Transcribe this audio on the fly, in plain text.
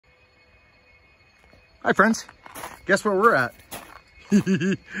Hi friends, guess where we're at?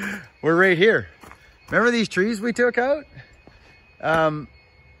 We're right here. Remember these trees we took out? I'm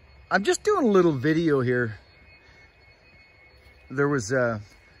just doing a little video here. There was a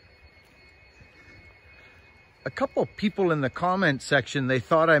couple people in the comment section, they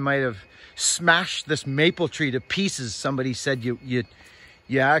thought I might have smashed this maple tree to pieces. Somebody said you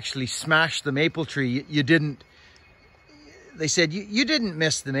actually smashed the maple tree. You didn't. They said you didn't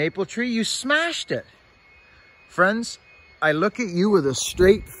miss the maple tree, you smashed it. Friends, I look at you with a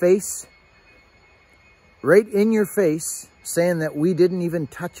straight face, right in your face, saying that we didn't even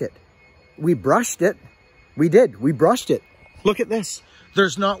touch it. We brushed it. We did. We brushed it. Look at this.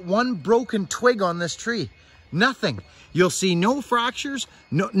 There's not one broken twig on this tree. Nothing. You'll see no fractures,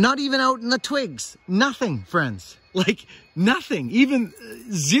 not even out in the twigs. Nothing, friends. Like nothing, even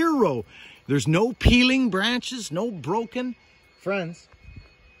zero. There's no peeling branches, no broken. Friends,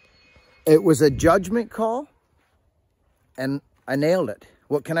 it was a judgment call. And I nailed it.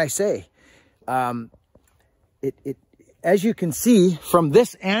 What can I say? As you can see from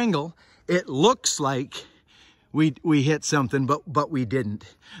this angle, it looks like we hit something, but we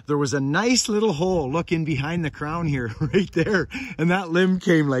didn't. There was a nice little hole, look in behind the crown here, right there. And that limb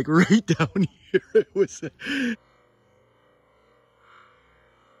came like right down here. It was...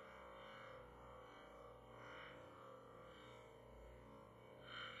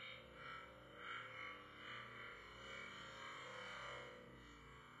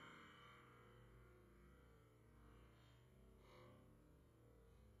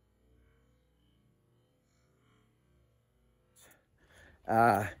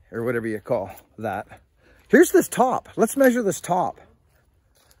 or whatever you call that. Here's this top. Let's measure this top.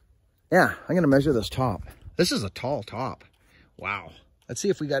 Yeah, I'm going to measure this top. This is a tall top. Wow. Let's see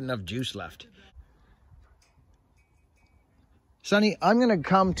if we got enough juice left. Sonny, I'm going to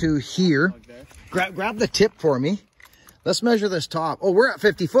come to here. Grab the tip for me. Let's measure this top. Oh, we're at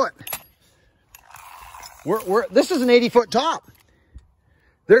 50 foot. This is an 80-foot top.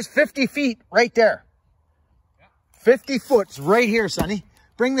 There's 50 feet right there. 50 foot's right here, Sonny.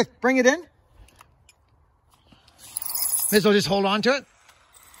 Bring it in. May as well just hold on to it.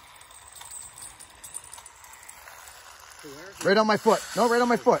 Right on my foot. No, right on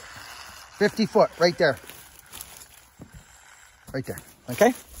my foot. 50 foot, right there. Right there,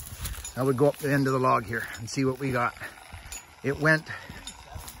 okay? Now we'll go up the end of the log here and see what we got. It went,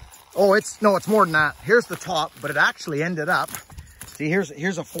 oh, it's more than that. Here's the top, but it actually ended up, see, here's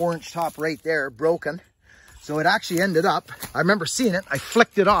a 4-inch top right there, broken. So it actually ended up, I remember seeing it, I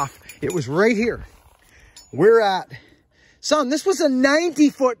flicked it off. It was right here. We're at, son, this was a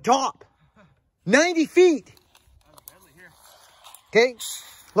 90-foot top. 90 feet. Okay,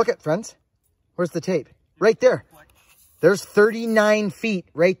 look at, friends. Where's the tape? Right there. There's 39 feet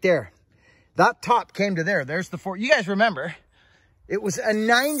right there. That top came to there. There's the 4. You guys remember, it was a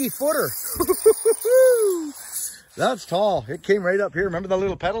 90-footer. That's tall. It came right up here. Remember the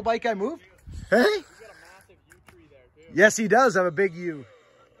little pedal bike I moved? Hey? Yes, he does have a big U.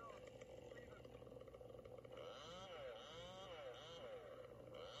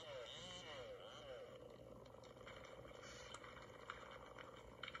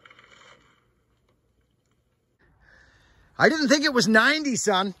 I didn't think it was 90,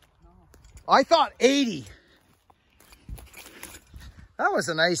 son. No. I thought 80. That was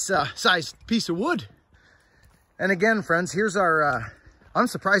a nice sized piece of wood. And again, friends, here's our, I'm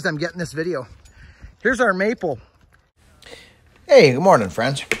surprised I'm getting this video. Here's our maple. Hey, good morning,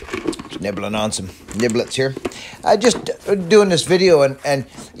 friends. Just nibbling on some niblets here. Just doing this video, and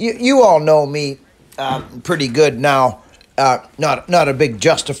you all know me pretty good now. Not a big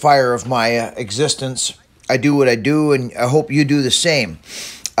justifier of my existence. I do what I do, and I hope you do the same.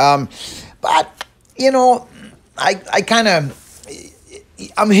 But, you know, I'm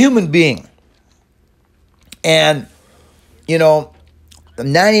a human being. And, you know,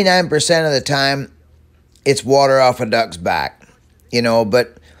 99% of the time, it's water off a duck's back. You know,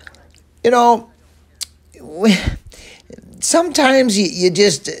 but, you know, sometimes you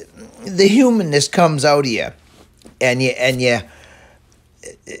just, the humanness comes out of you. And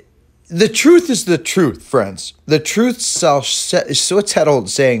the truth is the truth, friends. The truth shall set, so what's that old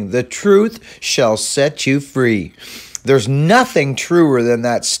saying? The truth shall set you free. There's nothing truer than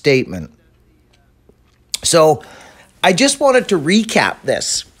that statement. So I just wanted to recap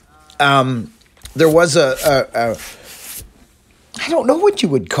this. There was I don't know what you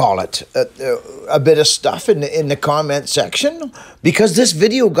would call it, a bit of stuff in the comment section, because this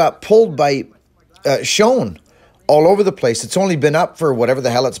video got pulled by, shown all over the place. It's only been up for whatever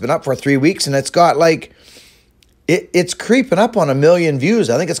the hell it's been up for 3 weeks, and it's got like It's creeping up on 1 million views.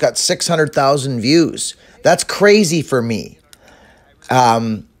 I think it's got 600,000 views. That's crazy for me.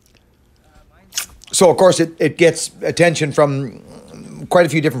 So, of course, it gets attention from quite a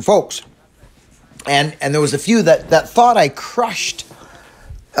few different folks. And there was a few that thought I crushed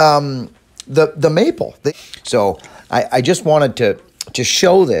the maple. So I just wanted to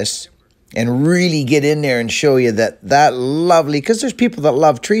show this and really get in there and show you that lovely, because there's people that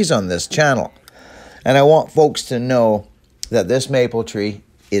love trees on this channel. And I want folks to know that this maple tree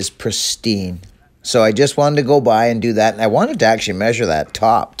is pristine. So I just wanted to go by and do that. And I wanted to actually measure that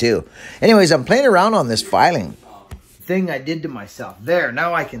top too. Anyways, I'm playing around on this filing thing I did to myself. There,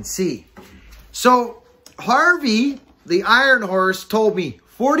 now I can see. So Harvey, the iron horse, told me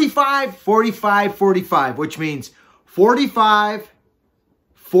 45, 45, 45, which means 45,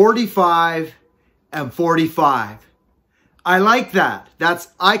 45, and 45. I like that.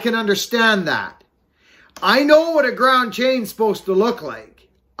 I can understand that. I know what a ground chain's supposed to look like.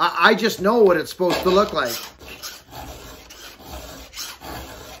 I just know what it's supposed to look like.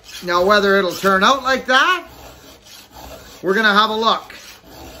 Now, whether it'll turn out like that, we're going to have a look.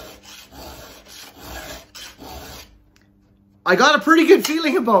 I got a pretty good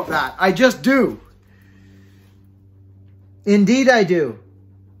feeling about that. I just do. Indeed, I do.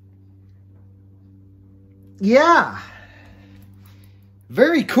 Yeah.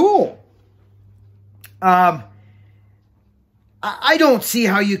 Very cool. I don't see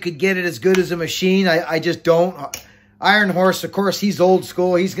how you could get it as good as a machine. I just don't. Iron Horse, of course, he's old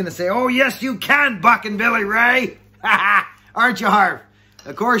school. He's going to say, oh, yes, you can, Buckin Billy Ray. Aren't you, Harv?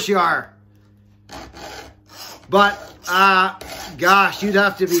 Of course you are. But, gosh, you'd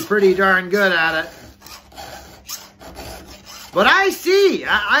have to be pretty darn good at it. But I see.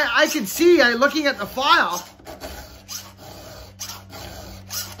 I can see, looking at the file,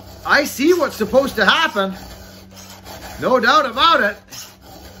 I see what's supposed to happen. No doubt about it.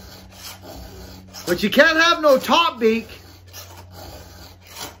 But you can't have no top beak.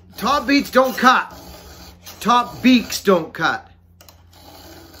 Top beaks don't cut. Top beaks don't cut.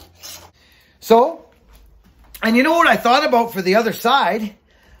 So, and you know what I thought about for the other side?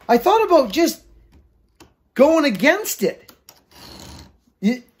 I thought about just going against it.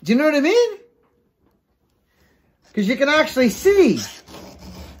 Do you know what I mean? Because you can actually see.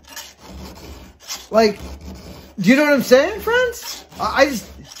 Like, do you know what I'm saying, friends? I just...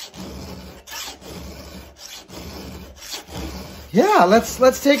 Yeah,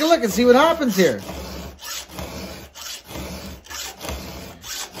 let's take a look and see what happens here.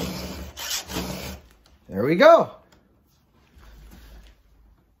 There we go.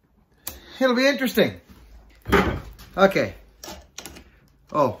 It'll be interesting. Okay.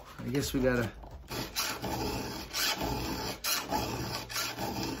 Oh, I guess we gotta...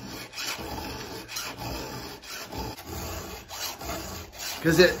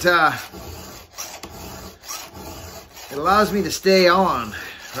 Because it allows me to stay on,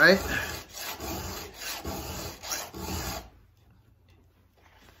 right?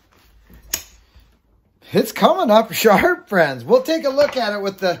 It's coming up sharp, friends. We'll take a look at it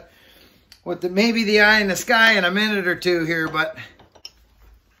with the maybe the eye in the sky in a minute or two here, but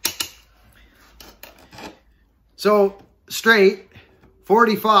so straight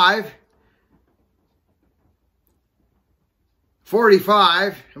 45,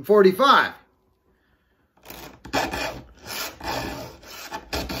 45, and 45.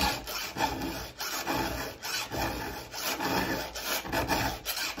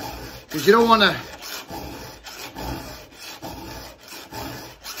 Because you don't want to...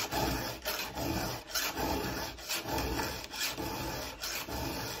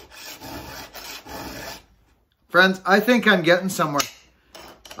 Friends, I think I'm getting somewhere.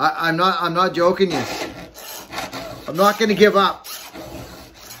 I'm not joking you. I'm not going to give up.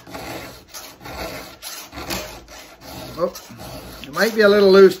 Oh, it might be a little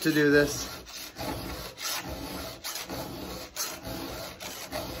loose to do this.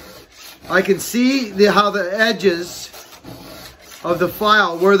 I can see how the edges of the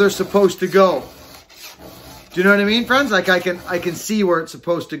file, where they're supposed to go. Do you know what I mean, friends? Like I can see where it's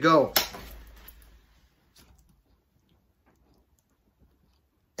supposed to go.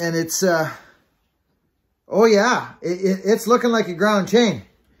 And it's, oh yeah, it's looking like a ground chain.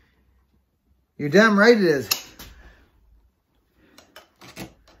 You're damn right it is.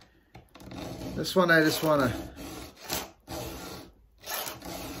 This one I just want to,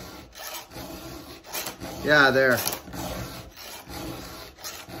 yeah, there.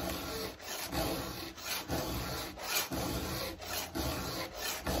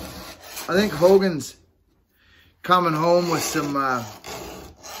 I think Hogan's coming home with some,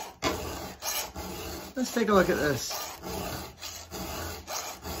 Let's take a look at this.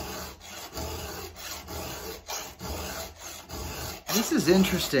 This is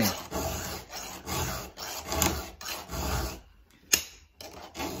interesting.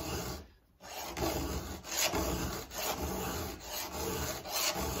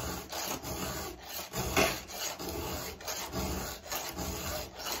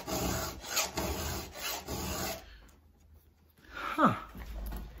 Huh.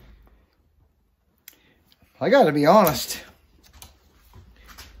 I gotta be honest.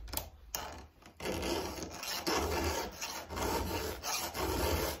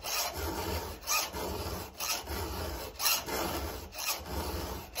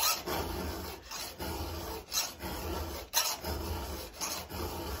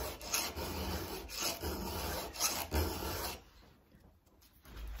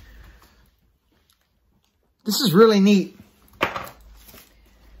 This is really neat.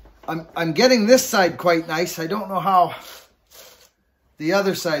 I'm getting this side quite nice. I don't know how the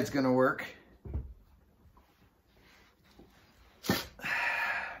other side's going to work.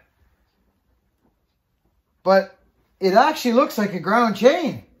 But it actually looks like a ground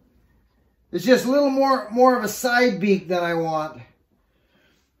chain. It's just a little more of a side beak than I want.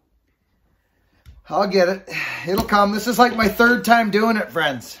 I'll get it. It'll come. This is like my third time doing it,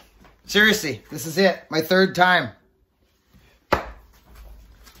 friends. Seriously, this is it. My third time.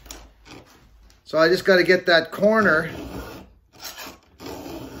 So I just got to get that corner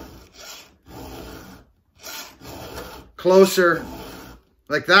closer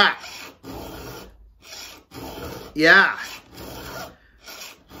like that. Yeah.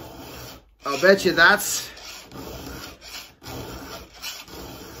 I'll bet you that's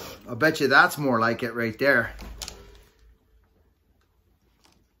more like it right there.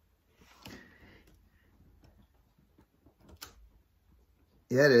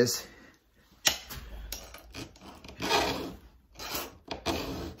 Yeah, it is.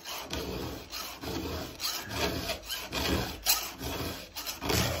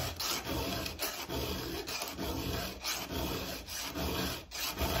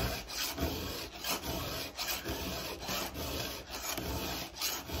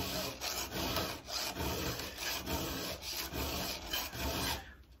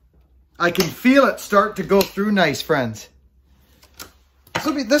 I can feel it start to go through nice, friends.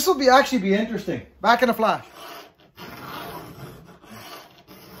 This will actually be interesting. Back in a flash.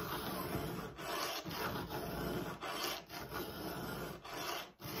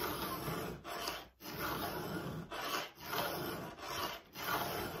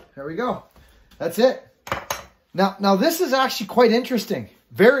 There we go. That's it. Now this is actually quite interesting.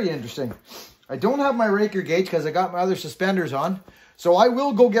 Very interesting. I don't have my raker gauge because I got my other suspenders on. So I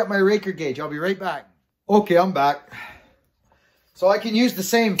will go get my raker gauge. I'll be right back. Okay, I'm back. So I can use the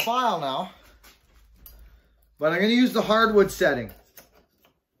same file now, but I'm going to use the hardwood setting.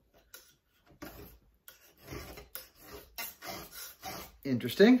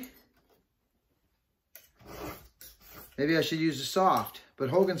 Interesting. Maybe I should use the soft, but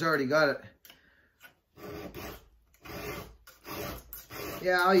Hogan's already got it.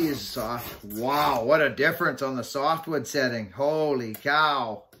 Yeah, I'll use the soft. Wow, what a difference on the softwood setting. Holy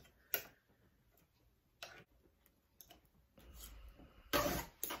cow.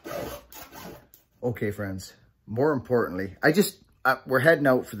 Okay, friends. More importantly, we're heading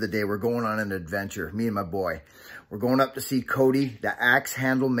out for the day. We're going on an adventure, me and my boy. We're going up to see Cody, the axe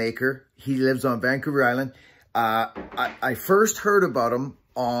handle maker. He lives on Vancouver Island. I first heard about him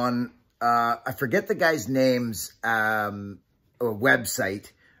on, I forget the guy's name's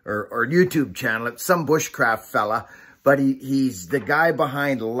website or YouTube channel. It's some bushcraft fella, but he's the guy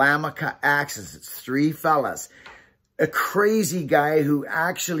behind Lamica Axes. It's three fellas. A crazy guy who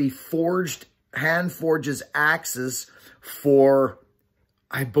actually hand forges axes for,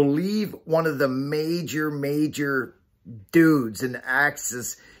 I believe, one of the major dudes in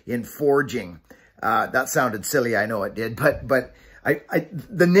axes in forging. That sounded silly, I know it did, but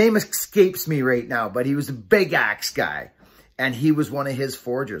the name escapes me right now, but he was a big axe guy. And he was one of his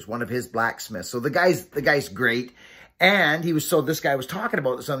forgers, one of his blacksmiths. So the guy's great. And this guy was talking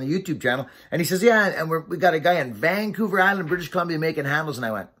about this on the YouTube channel. And he says, yeah, and we got a guy in Vancouver Island, British Columbia making handles. And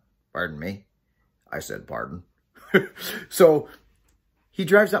I went, pardon me? I said, pardon. So he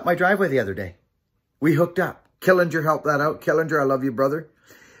drives up my driveway the other day. We hooked up. Killinger helped that out. Killinger, I love you, brother.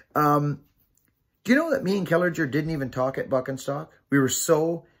 Do you know that me and Killinger didn't even talk at Buckin Stock? We were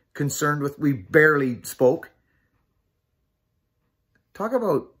so concerned we barely spoke. Talk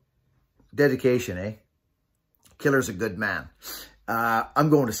about dedication, eh? Killer's a good man. I'm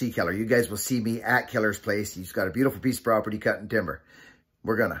going to see Killer. You guys will see me at Killer's place. He's got a beautiful piece of property cutting timber.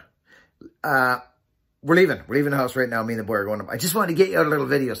 We're gonna. we're leaving the house right now. Me and the boy are going up. I just wanted to get you out a little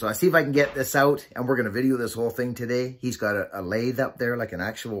video. So I see if I can get this out, and we're going to video this whole thing today. He's got a lathe up there, like an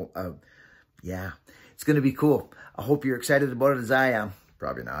actual, yeah, it's going to be cool. I hope you're excited about it as I am.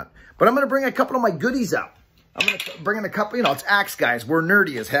 Probably not. But I'm going to bring a couple of my goodies up. I'm going to bring in a couple, you know, it's axe guys. We're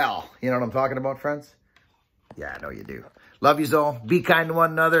nerdy as hell. You know what I'm talking about, friends? Yeah, I know you do. Love yous all. Be kind to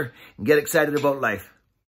one another and get excited about life.